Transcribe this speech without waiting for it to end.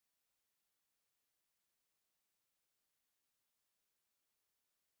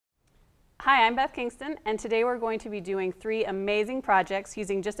Hi, I'm Beth Kingston, and today we're going to be doing 3 amazing projects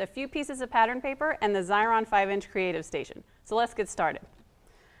using just a few pieces of pattern paper and the Xyron 5-inch Creative Station. So let's get started.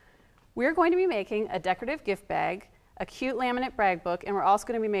 We're going to be making a decorative gift bag, a cute laminate brag book, and we're also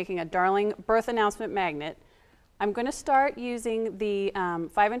going to be making a darling birth announcement magnet. I'm going to start using the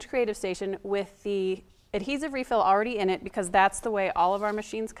 5-inch Creative Station with the adhesive refill already in it, because that's the way all of our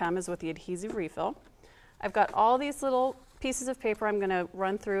machines come, is with the adhesive refill. I've got all these little pieces of paper I'm going to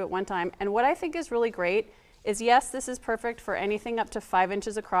run through at one time, and what I think is really great is, yes, this is perfect for anything up to 5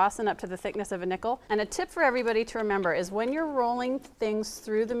 inches across and up to the thickness of a nickel. And a tip for everybody to remember is when you're rolling things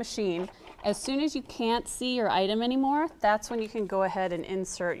through the machine, as soon as you can't see your item anymore, that's when you can go ahead and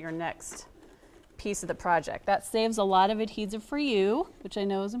insert your next piece of the project. That saves a lot of adhesive for you, which I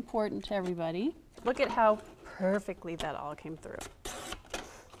know is important to everybody. Look at how perfectly that all came through.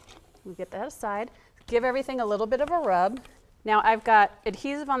 We'll get that aside. Give everything a little bit of a rub. Now I've got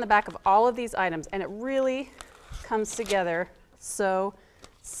adhesive on the back of all of these items, and it really comes together so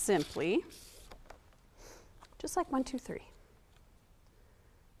simply. Just like 1, 2, 3.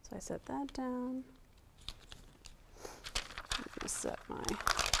 So I set that down. I'm going to set my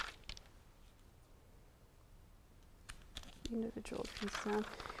individual piece down.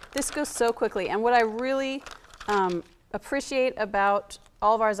 This goes so quickly, and what I really appreciate about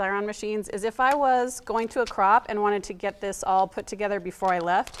all of our Xyron machines is if I was going to a crop and wanted to get this all put together before I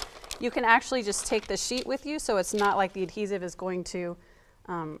left, you can actually just take the sheet with you, so it's not like the adhesive is going to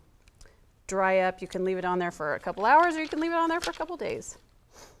dry up. You can leave it on there for a couple hours, or you can leave it on there for a couple days.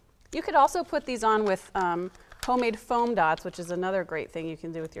 You could also put these on with homemade foam dots, which is another great thing you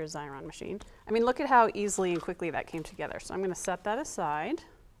can do with your Xyron machine. I mean, look at how easily and quickly that came together. So I'm going to set that aside.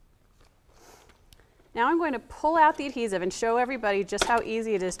 Now I'm going to pull out the adhesive and show everybody just how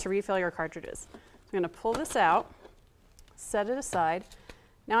easy it is to refill your cartridges. I'm going to pull this out, set it aside.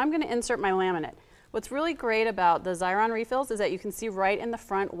 Now I'm going to insert my laminate. What's really great about the Xyron refills is that you can see right in the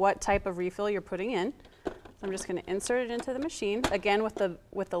front what type of refill you're putting in. So I'm just going to insert it into the machine, again with the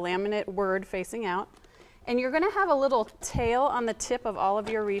laminate word facing out. And you're going to have a little tail on the tip of all of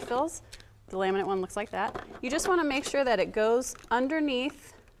your refills. The laminate one looks like that. You just want to make sure that it goes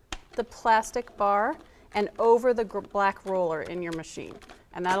underneath the plastic bar and over the black roller in your machine.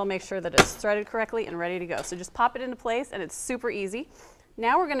 And that'll make sure that it's threaded correctly and ready to go. So just pop it into place, and it's super easy.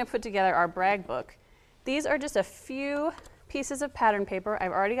 Now we're going to put together our brag book. These are just a few pieces of pattern paper.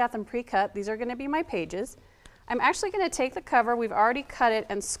 I've already got them pre-cut. These are going to be my pages. I'm actually going to take the cover. We've already cut it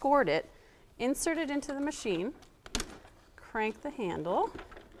and scored it, insert it into the machine, crank the handle.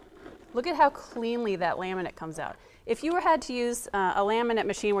 Look at how cleanly that laminate comes out. If you had to use a laminate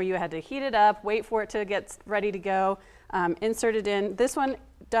machine where you had to heat it up, wait for it to get ready to go, insert it in, this one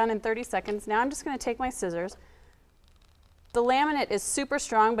done in 30 seconds. Now I'm just going to take my scissors. The laminate is super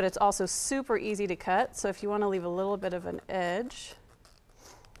strong, but it's also super easy to cut. So if you want to leave a little bit of an edge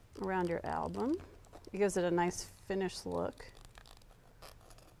around your album, it gives it a nice finished look.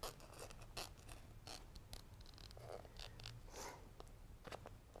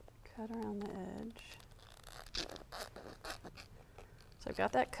 Cut around the edge. So I've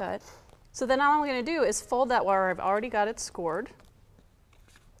got that cut. So then all I'm going to do is fold that where I've already got it scored.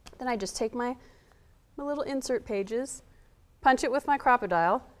 Then I just take my little insert pages, punch it with my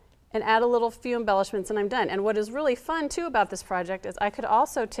crocodile, and add a little few embellishments, and I'm done. And what is really fun too about this project is I could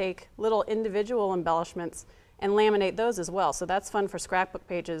also take little individual embellishments and laminate those as well. So that's fun for scrapbook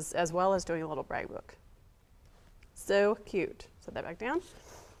pages as well as doing a little brag book. So cute. Set that back down.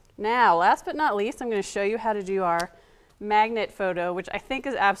 Now, last but not least, I'm going to show you how to do our magnet photo, which I think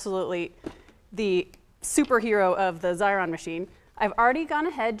is absolutely the superhero of the Xyron machine. I've already gone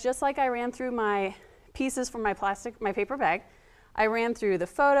ahead, just like I ran through my pieces from my paper bag. I ran through the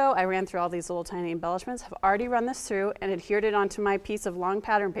photo, I ran through all these little tiny embellishments. I've already run this through and adhered it onto my piece of long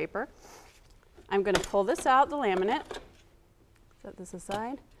pattern paper. I'm going to pull this out, the laminate, set this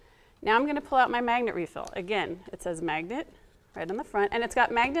aside. Now I'm going to pull out my magnet refill. Again, it says magnet right on the front, and it's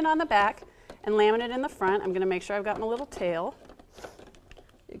got magnet on the back and laminate in the front. I'm going to make sure I've got my little tail.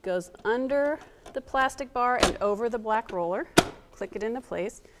 It goes under the plastic bar and over the black roller. Click it into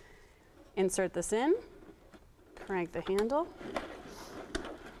place. Insert this in. Crank the handle.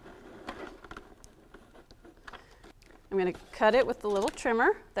 I'm going to cut it with the little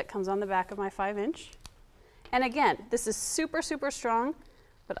trimmer that comes on the back of my 5-inch. And again, this is super, super strong,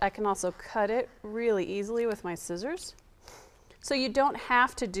 but I can also cut it really easily with my scissors. So you don't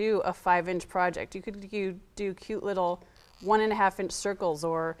have to do a 5-inch project. You could do cute little 1.5-inch circles,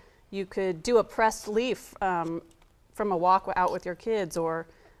 or you could do a pressed leaf from a walk out with your kids, or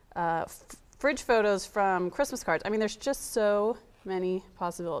fridge photos from Christmas cards. I mean, there's just so many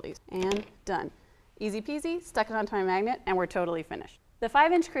possibilities. And done. Easy peasy, stuck it onto my magnet, and we're totally finished. The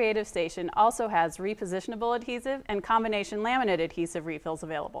 5-inch Creative Station also has repositionable adhesive and combination laminate adhesive refills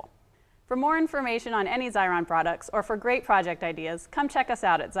available. For more information on any Xyron products or for great project ideas, come check us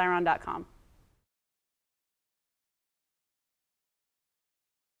out at Xyron.com.